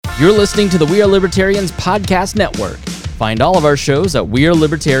You're listening to the We Are Libertarians Podcast Network. Find all of our shows at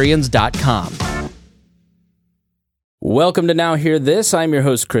wearelibertarians.com. Welcome to Now Hear This. I'm your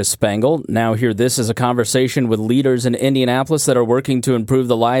host, Chris Spangle. Now Hear This is a conversation with leaders in Indianapolis that are working to improve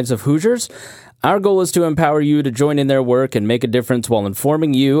the lives of Hoosiers. Our goal is to empower you to join in their work and make a difference while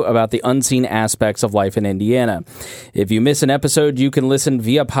informing you about the unseen aspects of life in Indiana. If you miss an episode, you can listen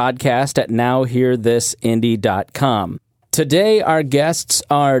via podcast at nowhearthisindy.com. Today, our guests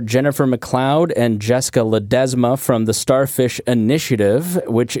are Jennifer McLeod and Jessica Ledesma from the Starfish Initiative,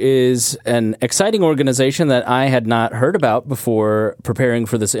 which is an exciting organization that I had not heard about before preparing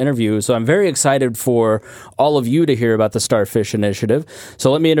for this interview. So I'm very excited for all of you to hear about the Starfish Initiative.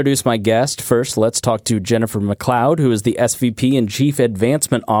 So let me introduce my guest. First, let's talk to Jennifer McLeod, who is the SVP and Chief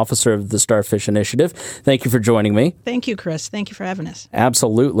Advancement Officer of the Starfish Initiative. Thank you for joining me. Thank you, Chris. Thank you for having us.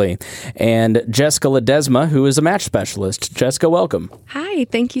 Absolutely. And Jessica Ledesma, who is a match specialist. Jessica, welcome. Hi,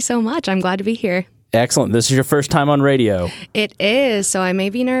 thank you so much. I'm glad to be here. Excellent. This is your first time on radio. It is, so I may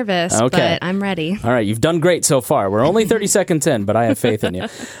be nervous, but I'm ready. All right, you've done great so far. We're only 30 seconds in, but I have faith in you.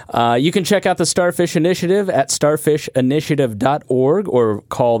 You can check out the Starfish Initiative at starfishinitiative.org or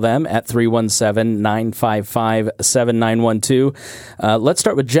call them at 317-955-7912. Let's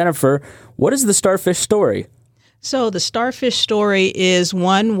start with Jennifer. What is the Starfish story? So the Starfish story is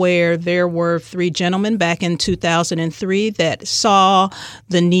one where there were three gentlemen back in 2003 that saw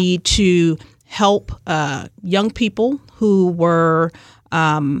the need to help young people who were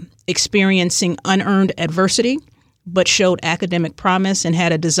experiencing unearned adversity, but showed academic promise and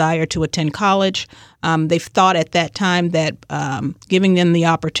had a desire to attend college. They thought at that time that giving them the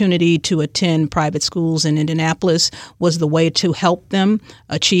opportunity to attend private schools in Indianapolis was the way to help them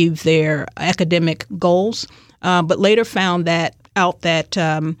achieve their academic goals. But later found that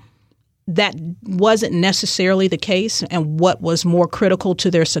that wasn't necessarily the case, and what was more critical to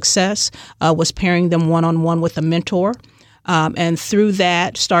their success was pairing them one-on-one with a mentor. And through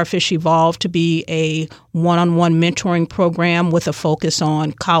that, Starfish evolved to be a one-on-one mentoring program with a focus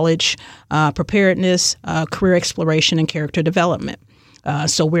on college preparedness, career exploration, and character development.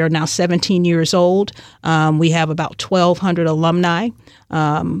 So we're now 17 years old. We have about 1,200 alumni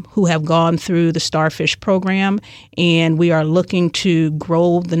who have gone through the Starfish program, and we are looking to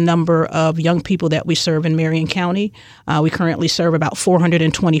grow the number of young people that we serve in Marion County. We currently serve about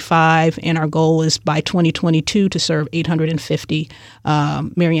 425, and our goal is by 2022 to serve 850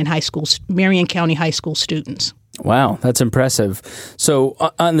 Marion County high school students. Wow, that's impressive. So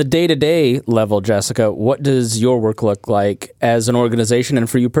on the day-to-day level, Jessica, what does your work look like as an organization and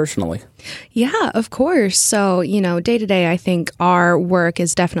for you personally? Yeah, of course. So, day-to-day, I think our work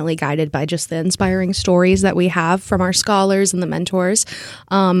is definitely guided by just the inspiring stories that we have from our scholars and the mentors.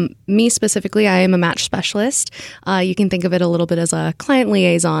 Me specifically, I am a match specialist. You can think of it a little bit as a client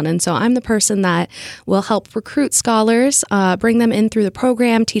liaison. And so I'm the person that will help recruit scholars, bring them in through the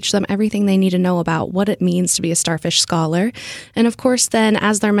program, teach them everything they need to know about what it means to be a Starfish Scholar. And of course, then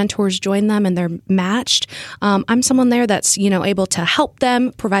as their mentors join them and they're matched, I'm someone there that's, able to help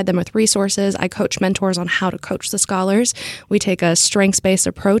them, provide them with resources. I coach mentors on how to coach the scholars. We take a strengths-based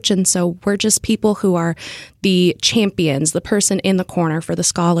approach. And so we're just people who are the champions, the person in the corner for the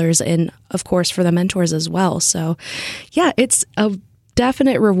scholars and, of course, for the mentors as well. So, yeah, it's a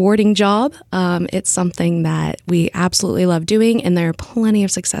definite rewarding job. It's something that we absolutely love doing, and there are plenty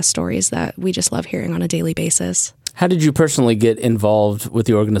of success stories that we just love hearing on a daily basis. How did you personally get involved with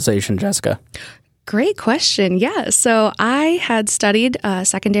the organization, Jessica? Great question. Yeah. So I had studied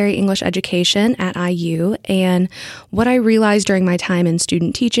secondary English education at IU, and what I realized during my time in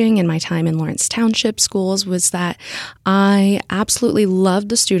student teaching and my time in Lawrence Township schools was that I absolutely loved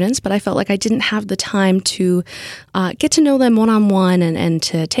the students, but I felt like I didn't have the time to get to know them one-on-one and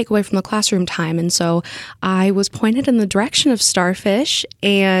to take away from the classroom time. And so I was pointed in the direction of Starfish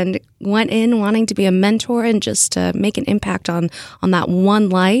and went in wanting to be a mentor and just to make an impact on that one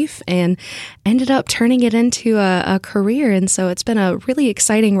life, and ended up turning it into a career. And so it's been a really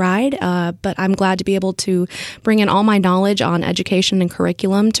exciting ride, but I'm glad to be able to bring in all my knowledge on education and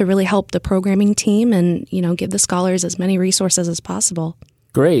curriculum to really help the programming team and, give the scholars as many resources as possible.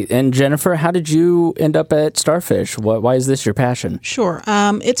 Great. And Jennifer, how did you end up at Starfish? Why is this your passion? Sure.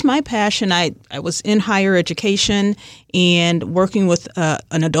 It's my passion. I was in higher education and working with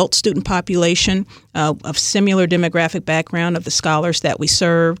an adult student population of similar demographic background of the scholars that we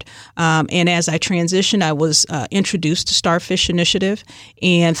served. And as I transitioned, I was introduced to Starfish Initiative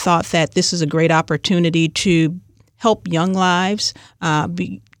and thought that this is a great opportunity to help young lives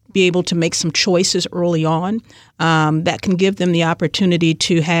be able to make some choices early on that can give them the opportunity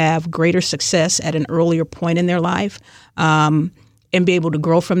to have greater success at an earlier point in their life. and be able to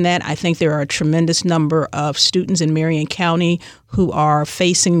grow from that. I think there are a tremendous number of students in Marion County who are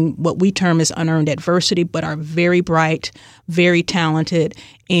facing what we term as unearned adversity, but are very bright, very talented,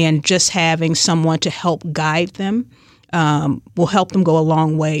 and just having someone to help guide them will help them go a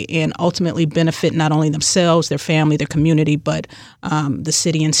long way and ultimately benefit not only themselves, their family, their community, but the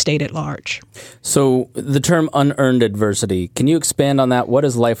city and state at large. So the term unearned adversity, can you expand on that? What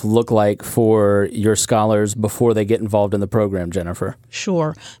does life look like for your scholars before they get involved in the program, Jennifer?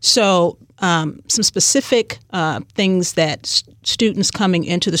 Sure. So some specific things that students coming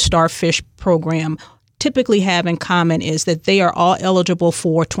into the Starfish program typically have in common is that they are all eligible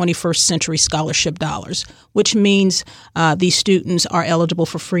for 21st Century Scholarship dollars, which means these students are eligible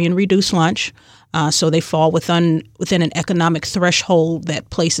for free and reduced lunch. So they fall within an economic threshold that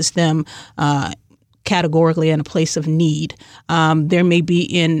places them categorically in a place of need. There may be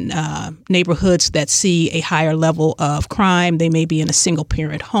in neighborhoods that see a higher level of crime. They may be in a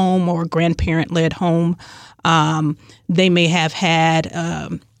single-parent home or a grandparent-led home. They may have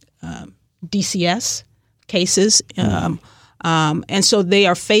had DCS cases. And so they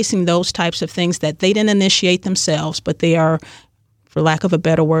are facing those types of things that they didn't initiate themselves, but they are, for lack of a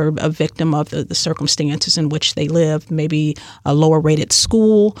better word, a victim of the circumstances in which they live, maybe a lower rated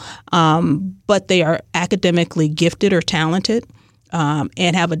school, but they are academically gifted or talented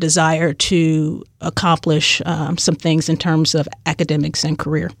and have a desire to accomplish some things in terms of academics and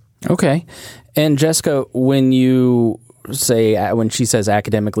career. Okay. And Jessica, when she says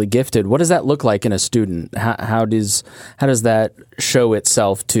academically gifted, what does that look like in a student? How does that show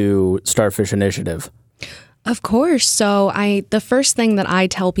itself to Starfish Initiative? Of course. So the first thing that I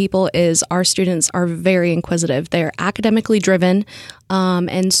tell people is our students are very inquisitive. They're academically driven.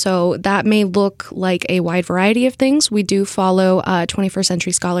 And so that may look like a wide variety of things. We do follow 21st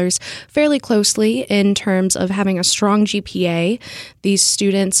Century Scholars fairly closely in terms of having a strong GPA. These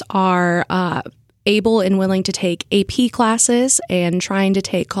students are able and willing to take AP classes and trying to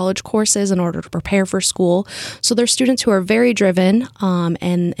take college courses in order to prepare for school. So they're students who are very driven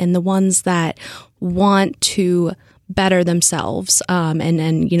and the ones that want to better themselves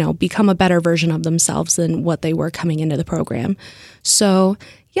and become a better version of themselves than what they were coming into the program. So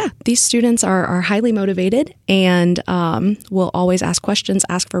yeah, these students are highly motivated and will always ask questions,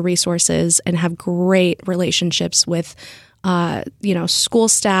 ask for resources, and have great relationships with school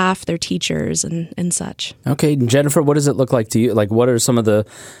staff, their teachers, and such. Okay, Jennifer, what does it look like to you? Like, what are some of the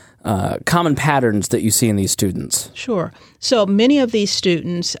common patterns that you see in these students? Sure. So many of these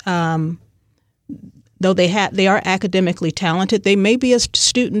students, though they are academically talented, they may be a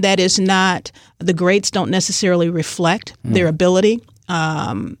student that is not, the grades don't necessarily reflect their ability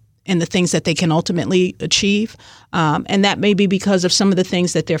and the things that they can ultimately achieve. And that may be because of some of the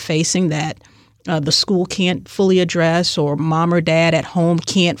things that they're facing that the school can't fully address or mom or dad at home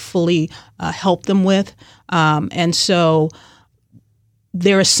can't fully help them with. And so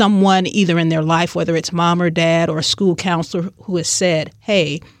there is someone either in their life, whether it's mom or dad or a school counselor, who has said,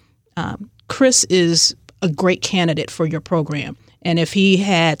 hey, Chris is a great candidate for your program. And if he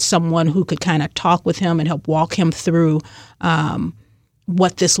had someone who could kind of talk with him and help walk him through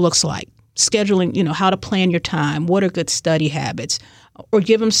what this looks like, scheduling, how to plan your time, what are good study habits, or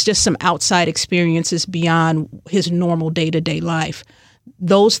give him just some outside experiences beyond his normal day-to-day life.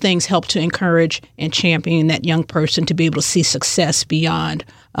 Those things help to encourage and champion that young person to be able to see success beyond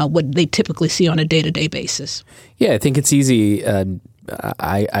what they typically see on a day-to-day basis. Yeah, I think it's easy.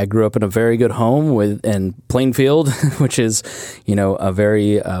 I grew up in a very good home in Plainfield, which is, a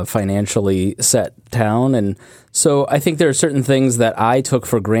very financially set town. And so I think there are certain things that I took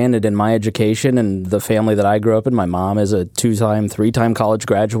for granted in my education and the family that I grew up in. My mom is a 2-time, 3-time college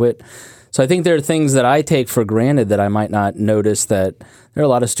graduate. So I think there are things that I take for granted that I might not notice, that there are a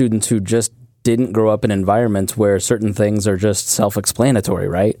lot of students who just didn't grow up in environments where certain things are just self-explanatory,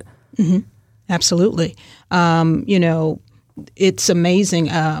 right? Mm-hmm. Absolutely. It's amazing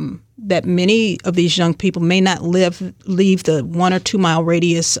that many of these young people may not leave the 1 or 2 mile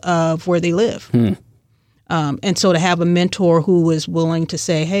radius of where they live. And so to have a mentor who is willing to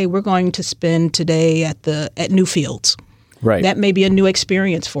say, hey, we're going to spend today at Newfields. Right. That may be a new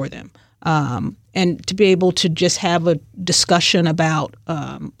experience for them. And to be able to just have a discussion about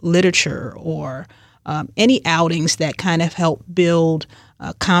literature or any outings that kind of help build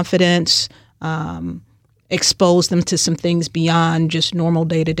confidence, expose them to some things beyond just normal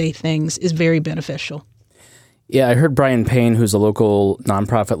day-to-day things is very beneficial. Yeah, I heard Brian Payne, who's a local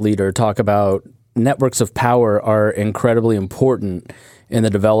nonprofit leader, talk about networks of power are incredibly important in the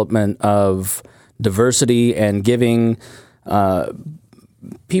development of diversity and giving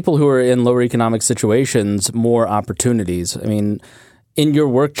people who are in lower economic situations more opportunities. I mean, in your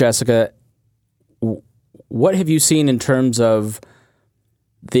work, Jessica, what have you seen in terms of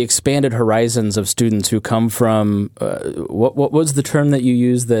the expanded horizons of students who come from, what was the term that you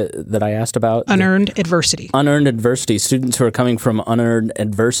used that I asked about? Unearned adversity. Unearned adversity. Students who are coming from unearned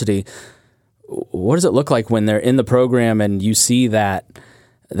adversity. What does it look like when they're in the program and you see that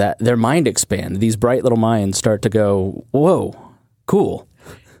their mind expand? These bright little minds start to go, whoa, cool.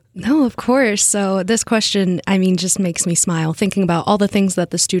 No, of course. So this question, just makes me smile thinking about all the things that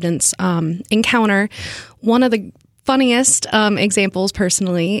the students encounter. One of the funniest examples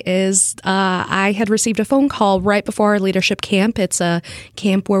personally is I had received a phone call right before our leadership camp. It's a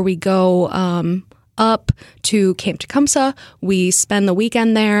camp where we go up to Camp Tecumseh. We spend the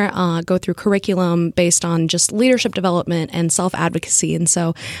weekend there, go through curriculum based on just leadership development and self-advocacy. And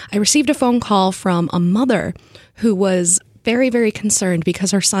so I received a phone call from a mother who was very, very concerned because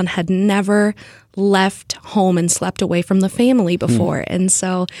her son had never left home and slept away from the family before. And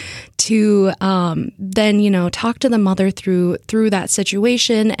so to then, talk to the mother through that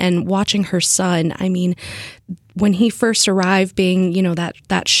situation and watching her son, when he first arrived, being,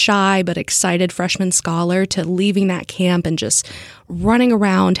 that shy but excited freshman scholar, to leaving that camp and just running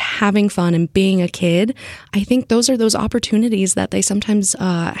around, having fun and being a kid, I think those are those opportunities that they sometimes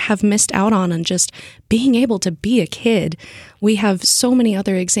have missed out on, and just being able to be a kid. We have so many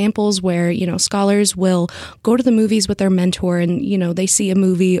other examples where, scholars will go to the movies with their mentor and, they see a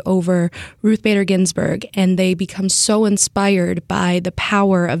movie over Ruth Bader Ginsburg and they become so inspired by the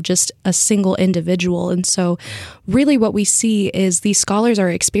power of just a single individual. And so really what we see is these scholars are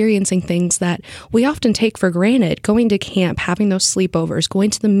experiencing things that we often take for granted, going to camp, having those sleepovers, going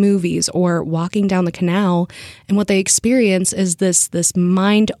to the movies, or walking down the canal. And what they experience is this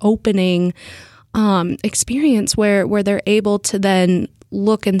mind-opening experience where they're able to then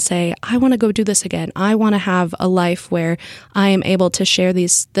look and say, I want to go do this again. I want to have a life where I am able to share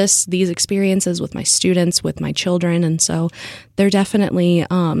these experiences with my students, with my children. And so they're definitely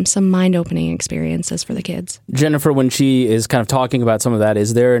some mind-opening experiences for the kids. Jennifer, when she is kind of talking about some of that,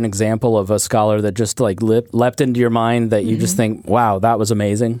 is there an example of a scholar that just leapt into your mind that you just think, wow, that was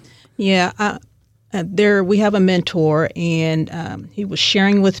amazing? Yeah. We have a mentor, and he was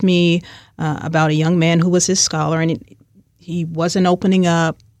sharing with me about a young man who was his scholar, and he wasn't opening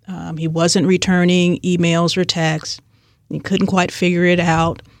up. He wasn't returning emails or texts. He couldn't quite figure it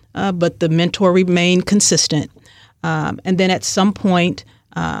out, but the mentor remained consistent. And then at some point,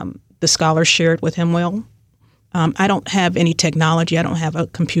 the scholar shared with him, well, I don't have any technology. I don't have a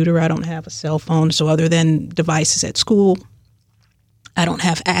computer. I don't have a cell phone. So other than devices at school, I don't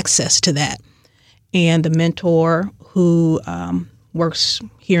have access to that. And the mentor, who works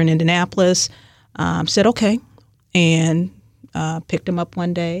here in Indianapolis, said, okay, and picked him up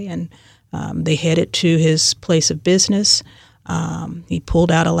one day, and they headed to his place of business. He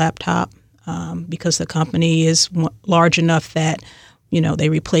pulled out a laptop because the company is large enough that, they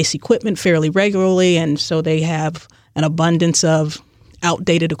replace equipment fairly regularly, and so they have an abundance of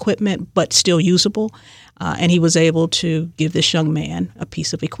outdated equipment but still usable. And he was able to give this young man a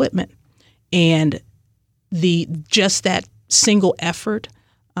piece of equipment. And just that single effort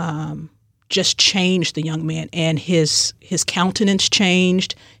just changed the young man, and his countenance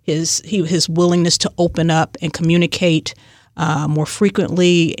changed, his willingness to open up and communicate more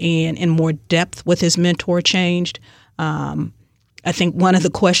frequently and in more depth with his mentor changed. I think one of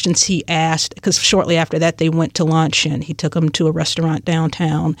the questions he asked, because shortly after that they went to lunch and he took him to a restaurant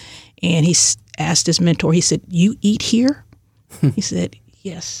downtown, and he asked his mentor, he said, "You eat here?" He said,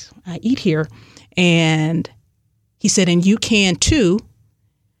 "Yes, I eat here." And he said, "And you can too.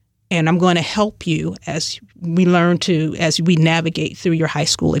 And I'm going to help you as we navigate through your high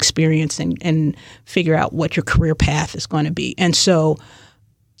school experience and figure out what your career path is going to be." And so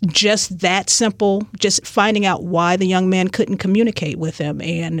just that simple, just finding out why the young man couldn't communicate with him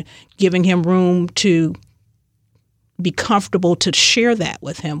and giving him room to be comfortable to share that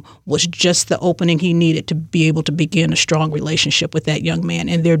with him was just the opening he needed to be able to begin a strong relationship with that young man.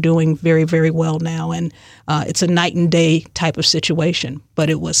 And they're doing very, very well now. And it's a night and day type of situation, but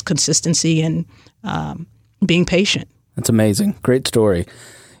it was consistency and being patient. That's amazing. Great story.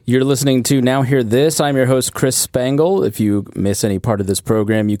 You're listening to Now Hear This. I'm your host, Chris Spangle. If you miss any part of this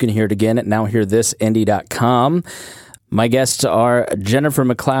program, you can hear it again at nowhearthisindy.com. My guests are Jennifer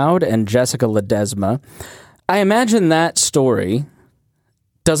McLeod and Jessica Ledesma. I imagine that story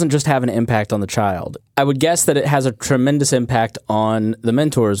doesn't just have an impact on the child. I would guess that it has a tremendous impact on the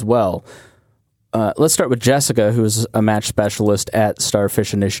mentor as well. Let's start with Jessica, who's a match specialist at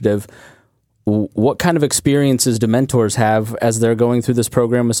Starfish Initiative. what kind of experiences do mentors have as they're going through this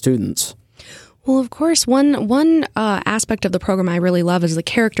program with students? Well, of course, one aspect of the program I really love is the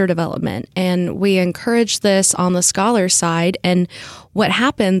character development, and we encourage this on the scholar side. And what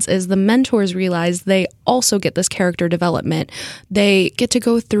happens is the mentors realize they also get this character development. They get to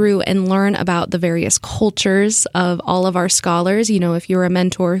go through and learn about the various cultures of all of our scholars. You know, if you're a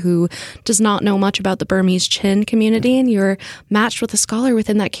mentor who does not know much about the Burmese Chin community and you're matched with a scholar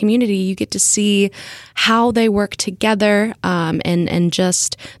within that community, you get to see how they work together and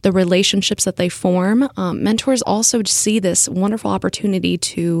just the relationships that they form. Mentors also see this wonderful opportunity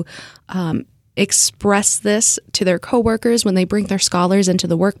to express this to their coworkers when they bring their scholars into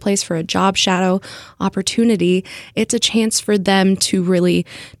the workplace for a job shadow opportunity. It's a chance for them to really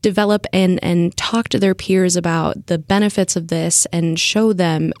develop and talk to their peers about the benefits of this and show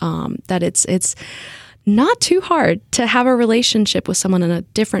them that it's not too hard to have a relationship with someone in a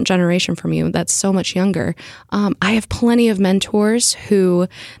different generation from you that's so much younger. I have plenty of mentors who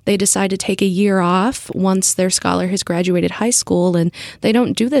they decide to take a year off once their scholar has graduated high school, and they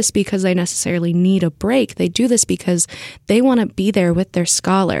don't do this because they necessarily need a break. They do this because they want to be there with their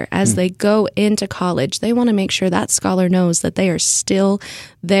scholar as they go into college. They want to make sure that scholar knows that they are still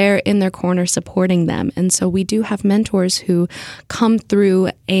there in their corner supporting them. And so we do have mentors who come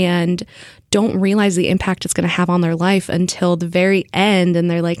through and don't realize the impact it's going to have on their life until the very end. And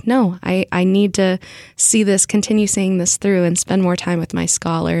they're like, no, I need to see this, continue seeing this through and spend more time with my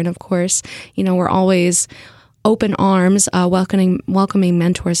scholar. And of course, you know, we're always open arms, welcoming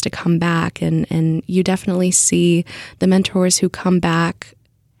mentors to come back. And you definitely see the mentors who come back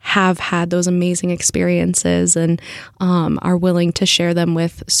have had those amazing experiences and are willing to share them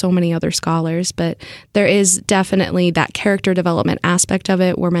with so many other scholars. But there is definitely that character development aspect of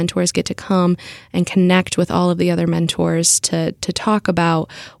it where mentors get to come and connect with all of the other mentors to talk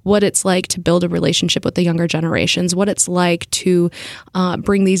about what it's like to build a relationship with the younger generations, what it's like to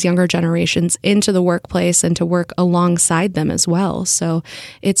bring these younger generations into the workplace and to work alongside them as well. So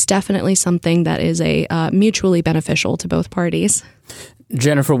it's definitely something that is a mutually beneficial to both parties.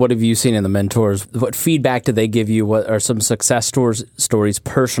 Jennifer, what have you seen in the mentors? What feedback do they give you? What are some success stories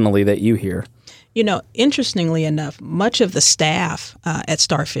personally that you hear? You know, interestingly enough, much of the staff at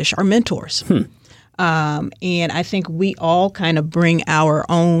Starfish are mentors. And I think we all kind of bring our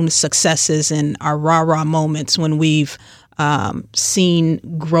own successes and our rah-rah moments when we've seen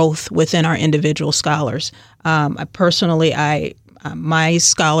growth within our individual scholars. My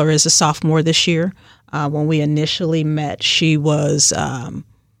scholar is a sophomore this year. When we initially met, she was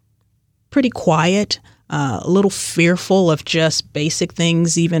pretty quiet, a little fearful of just basic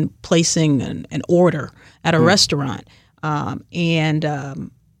things, even placing an order at a restaurant. And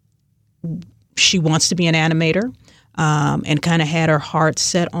she wants to be an animator and kind of had her heart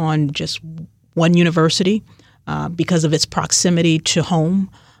set on just one university because of its proximity to home.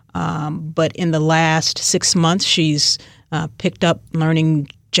 But in the last 6 months, she's picked up learning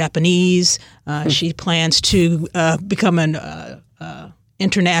Japanese. She plans to become an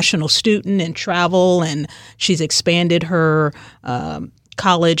international student and travel, and she's expanded her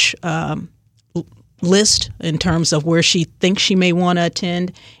college list in terms of where she thinks she may want to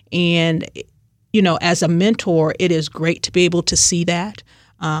attend. And, you know, as a mentor, it is great to be able to see that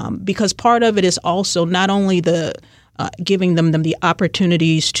because part of it is also not only the giving them the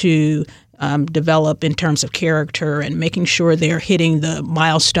opportunities to develop in terms of character and making sure they're hitting the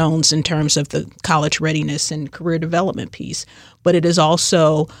milestones in terms of the college readiness and career development piece, but it is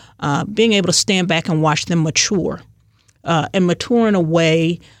also being able to stand back and watch them mature and mature in a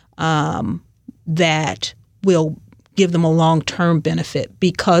way that will give them a long-term benefit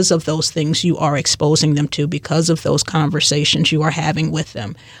because of those things you are exposing them to, because of those conversations you are having with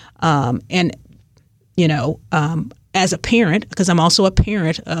them. And, you know, as a parent, because I'm also a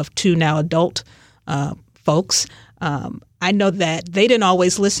parent of two now adult folks, I know that they didn't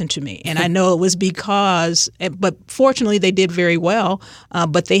always listen to me. And I know it was because, but fortunately they did very well,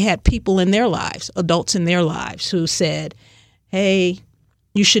 but they had people in their lives, adults in their lives who said, hey,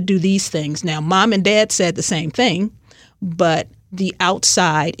 you should do these things. Now, mom and dad said the same thing, but the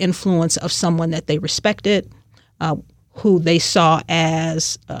outside influence of someone that they respected, who they saw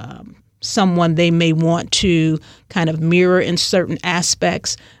as someone they may want to kind of mirror in certain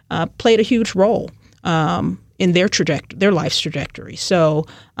aspects, played a huge role in their life's trajectory. So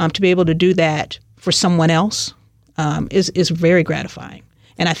to be able to do that for someone else is very gratifying.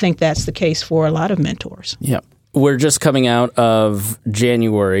 And I think that's the case for a lot of mentors. Yeah. We're just coming out of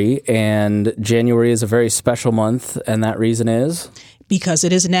January, and January is a very special month, and that reason is? Because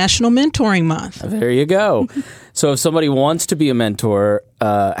it is National Mentoring Month. There you go. So if somebody wants to be a mentor,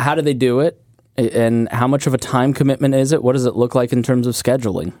 how do they do it? And how much of a time commitment is it? What does it look like in terms of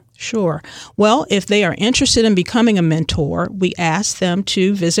scheduling? Sure. Well, if they are interested in becoming a mentor, we ask them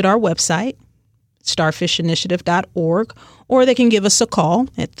to visit our website, starfishinitiative.org, or they can give us a call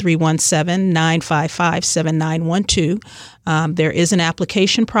at 317-955-7912. There is an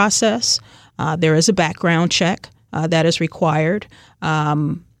application process. There is a background check that is required.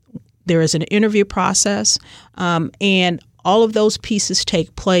 There is an interview process. And all of those pieces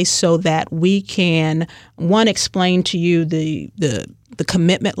take place so that we can, one, explain to you the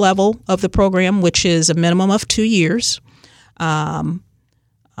commitment level of the program, which is a minimum of 2 years, the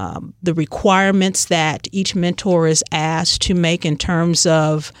requirements that each mentor is asked to make in terms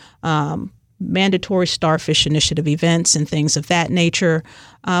of mandatory Starfish Initiative events and things of that nature,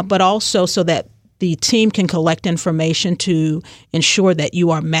 but also so that the team can collect information to ensure that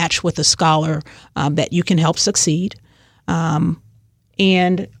you are matched with a scholar that you can help succeed.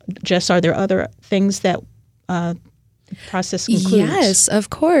 And Jess, are there other things that the process includes? Yes, of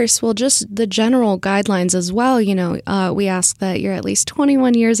course. Well, just the general guidelines as well. You know, we ask that you're at least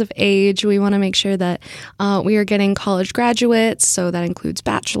 21 years of age. We want to make sure that we are getting college graduates. So that includes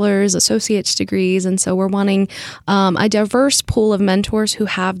bachelor's, associate's degrees. And so we're wanting a diverse pool of mentors who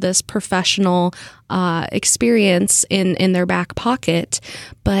have this professional experience in their back pocket.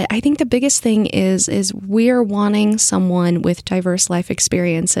 But I think the biggest thing is we're wanting someone with diverse life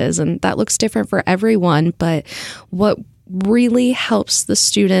experiences, and that looks different for everyone. But what really helps the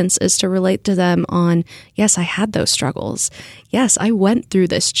students is to relate to them on, yes, I had those struggles. Yes, I went through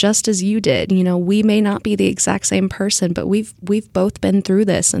this just as you did. You know, we may not be the exact same person, but we've both been through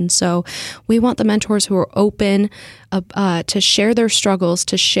this. And so we want the mentors who are open to share their struggles,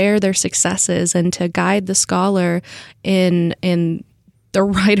 to share their successes, and to guide the scholar in the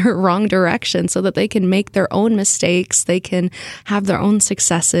right or wrong direction so that they can make their own mistakes, they can have their own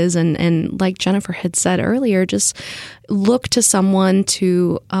successes, and like Jennifer had said earlier, just look to someone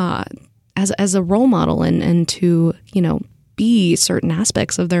to as a role model and to, you know, be certain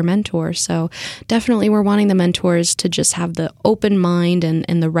aspects of their mentor. So definitely we're wanting the mentors to just have the open mind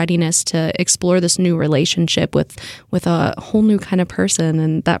and the readiness to explore this new relationship with a whole new kind of person,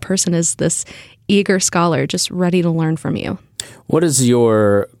 and that person is this eager scholar just ready to learn from you. What does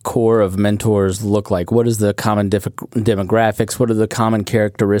your core of mentors look like? What is the common demographics? What are the common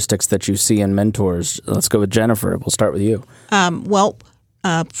characteristics that you see in mentors? Let's go with Jennifer. We'll start with you.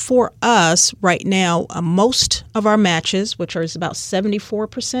 For us right now, most of our matches, which is about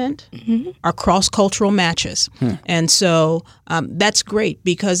 74%, are cross-cultural matches. And so that's great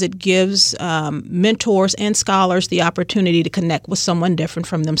because it gives mentors and scholars the opportunity to connect with someone different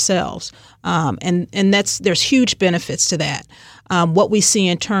from themselves. And there's huge benefits to that. What we see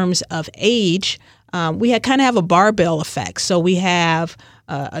in terms of age, we kind of have a barbell effect. So we have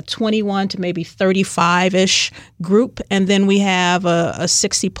a 21 to maybe 35-ish group, and then we have a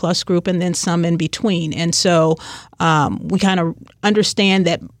 60-plus group, and then some in between. And so we kind of understand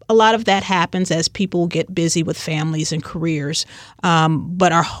that a lot of that happens as people get busy with families and careers.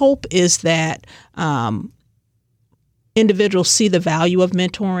 But our hope is that individuals see the value of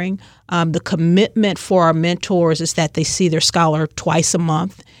mentoring. The commitment for our mentors is that they see their scholar twice a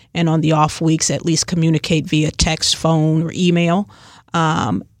month, and on the off weeks at least communicate via text, phone, or email.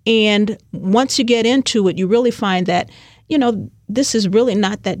 And once you get into it, you really find that, you know, this is really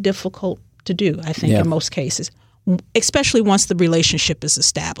not that difficult to do, I think, in most cases, especially once the relationship is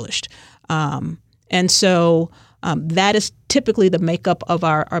established. And so that is typically the makeup of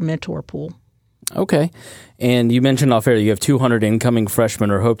our mentor pool. Okay. And you mentioned off air you have 200 incoming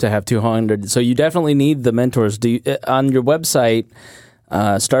freshmen or hope to have 200. So you definitely need the mentors. On your website,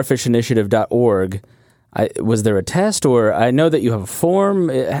 starfishinitiative.org, was there a test, or I know that you have a form?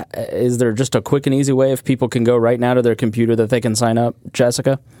 Is there just a quick and easy way if people can go right now to their computer that they can sign up?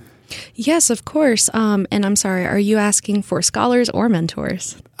 Jessica? Yes, of course. And I'm sorry, are you asking for scholars or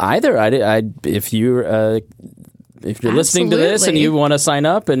mentors? Either. If you're listening to this and you want to sign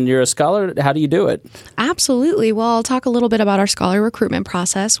up and you're a scholar, how do you do it? Absolutely. Well, I'll talk a little bit about our scholar recruitment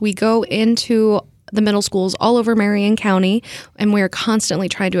process. We go into the middle schools all over Marion County, and we're constantly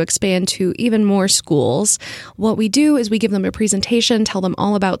trying to expand to even more schools. What we do is we give them a presentation, tell them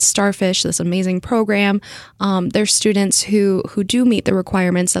all about Starfish, this amazing program. There's students who do meet the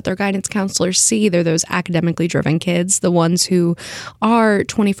requirements that their guidance counselors see. They're those academically driven kids, the ones who are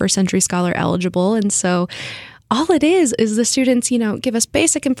 21st century scholar eligible. And so all it is the students, give us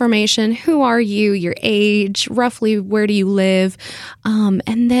basic information. Who are you? Your age, roughly where do you live?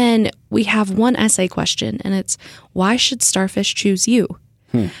 And then we have one essay question, and it's, why should Starfish choose you?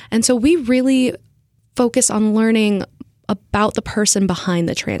 And so we really focus on learning about the person behind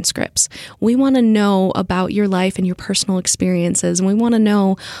the transcripts. We want to know about your life and your personal experiences. And we want to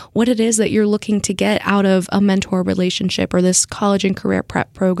know what it is that you're looking to get out of a mentor relationship or this college and career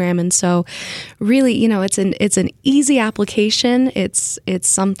prep program. And so really, it's an easy application. It's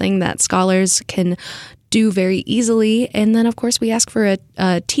something that scholars can do very easily. And then, of course, we ask for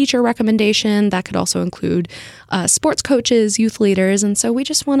a teacher recommendation. That could also include sports coaches, youth leaders. And so we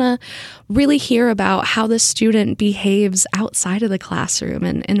just want to really hear about how the student behaves outside of the classroom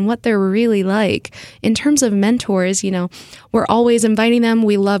and what they're really like. In terms of mentors, we're always inviting them.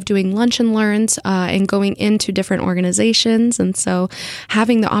 We love doing lunch and learns and going into different organizations. And so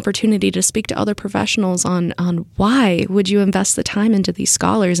having the opportunity to speak to other professionals on why would you invest the time into these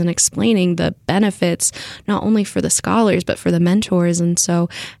scholars and explaining the benefits not only for the scholars, but for the mentors. And so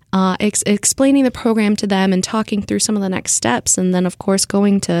explaining the program to them and talking through some of the next steps. And then, of course,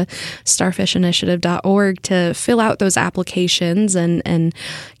 going to starfishinitiative.org to fill out those applications and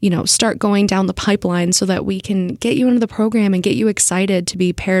start going down the pipeline so that we can get you into the program and get you excited to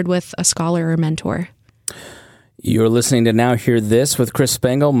be paired with a scholar or mentor. You're listening to Now Hear This with Chris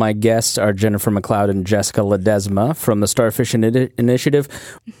Spangle. My guests are Jennifer McLeod and Jessica Ledesma from the Starfish Initiative.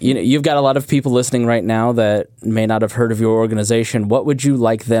 You've got a lot of people listening right now that may not have heard of your organization. What would you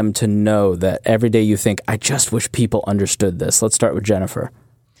like them to know that every day you think, I just wish people understood this? Let's start with Jennifer.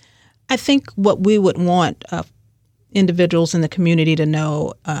 I think what we would want individuals in the community to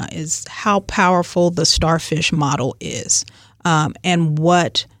know is how powerful the Starfish model is and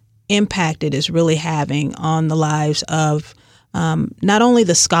what impact it is really having on the lives of not only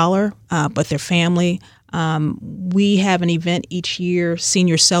the scholar, but their family. We have an event each year,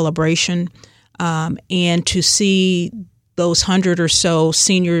 Senior Celebration, and to see those 100 or so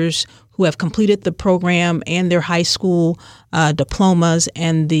seniors who have completed the program and their high school diplomas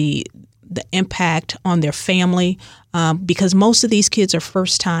and the impact on their family, because most of these kids are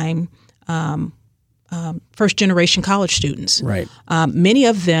first-generation college students. Right. Many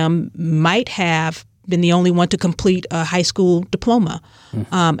of them might have been the only one to complete a high school diploma.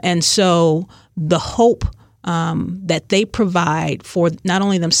 And so the hope that they provide for not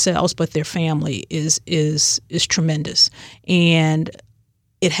only themselves but their family is tremendous. And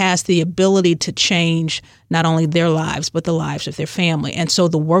it has the ability to change not only their lives but the lives of their family. And so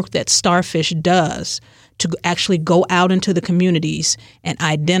the work that Starfish does to actually go out into the communities and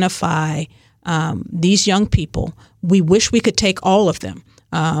identify these young people, we wish we could take all of them,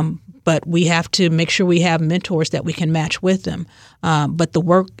 but we have to make sure we have mentors that we can match with them. But the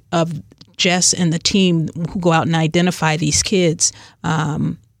work of Jess and the team who go out and identify these kids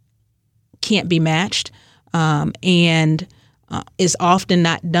can't be matched and is often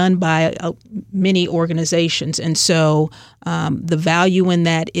not done by many organizations. And so the value in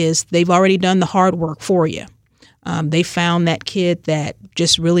that is they've already done the hard work for you. They found that kid that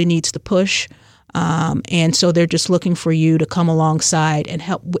just really needs the push. And so they're just looking for you to come alongside and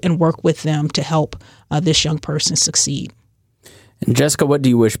help and work with them to help this young person succeed. And Jessica, what do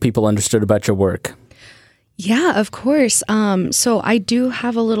you wish people understood about your work? Yeah, of course. So I do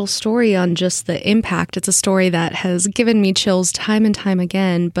have a little story on just the impact. It's a story that has given me chills time and time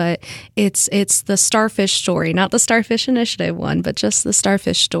again, but it's the Starfish story, not the Starfish Initiative one, but just the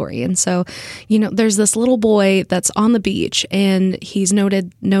Starfish story. And so, there's this little boy that's on the beach and he's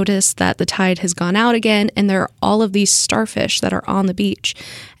noticed that the tide has gone out again and there are all of these starfish that are on the beach.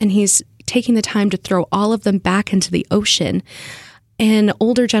 And he's taking the time to throw all of them back into the ocean. An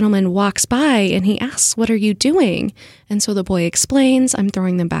older gentleman walks by and he asks, "What are you doing?" And so the boy explains, "I'm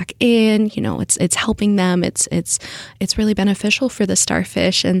throwing them back in. It's helping them. It's really beneficial for the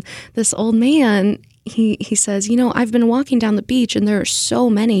starfish." And this old man, he says, "I've been walking down the beach and there are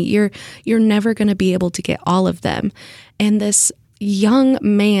so many. You're never going to be able to get all of them." And this young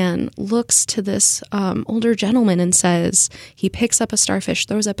man looks to this older gentleman and says, he picks up a starfish,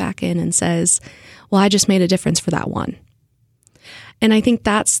 throws it back in, and says, "Well, I just made a difference for that one." And I think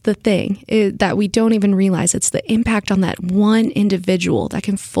that's the thing that we don't even realize. It's the impact on that one individual that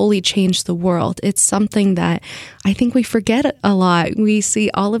can fully change the world. It's something that I think we forget a lot. We see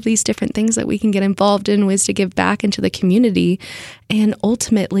all of these different things that we can get involved in, ways to give back into the community. And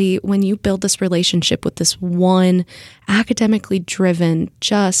ultimately, when you build this relationship with this one academically driven,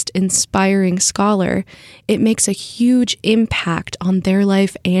 just inspiring scholar, it makes a huge impact on their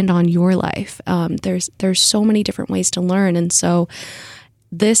life and on your life. There's so many different ways to learn. And so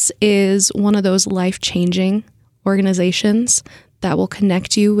this is one of those life-changing organizations that will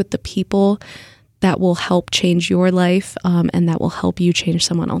connect you with the people that will help change your life and that will help you change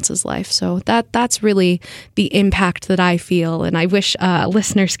someone else's life. So that's really the impact that I feel. And I wish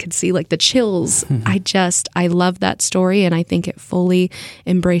listeners could see like the chills. I love that story, and I think it fully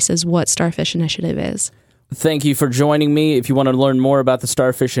embraces what Starfish Initiative is. Thank you for joining me. If you want to learn more about the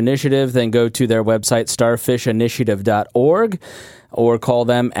Starfish Initiative, then go to their website, starfishinitiative.org, or call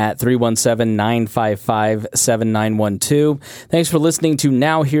them at 317-955-7912. Thanks for listening to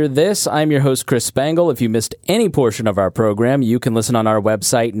Now Hear This. I'm your host, Chris Spangle. If you missed any portion of our program, you can listen on our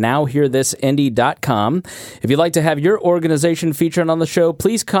website, nowhearthisindy.com. If you'd like to have your organization featured on the show,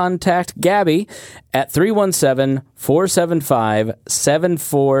 please contact Gabby at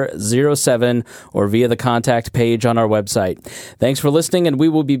 317-475-7407 or via the contact page on our website. Thanks for listening, and we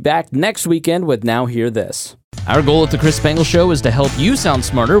will be back next weekend with Now Hear This. Our goal at The Chris Spangle Show is to help you sound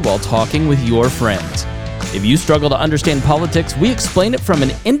smarter while talking with your friends. If you struggle to understand politics, we explain it from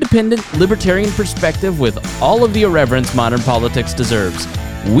an independent, libertarian perspective with all of the irreverence modern politics deserves.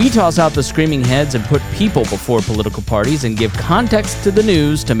 We toss out the screaming heads and put people before political parties and give context to the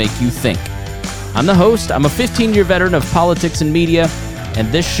news to make you think. I'm the host. I'm a 15-year veteran of politics and media, and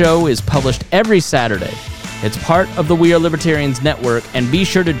this show is published every Saturday. It's part of the We Are Libertarians network, and be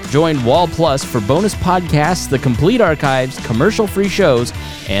sure to join Wall Plus for bonus podcasts, the complete archives, commercial-free shows,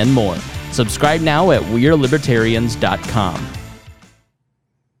 and more. Subscribe now at WeareLibertarians.com.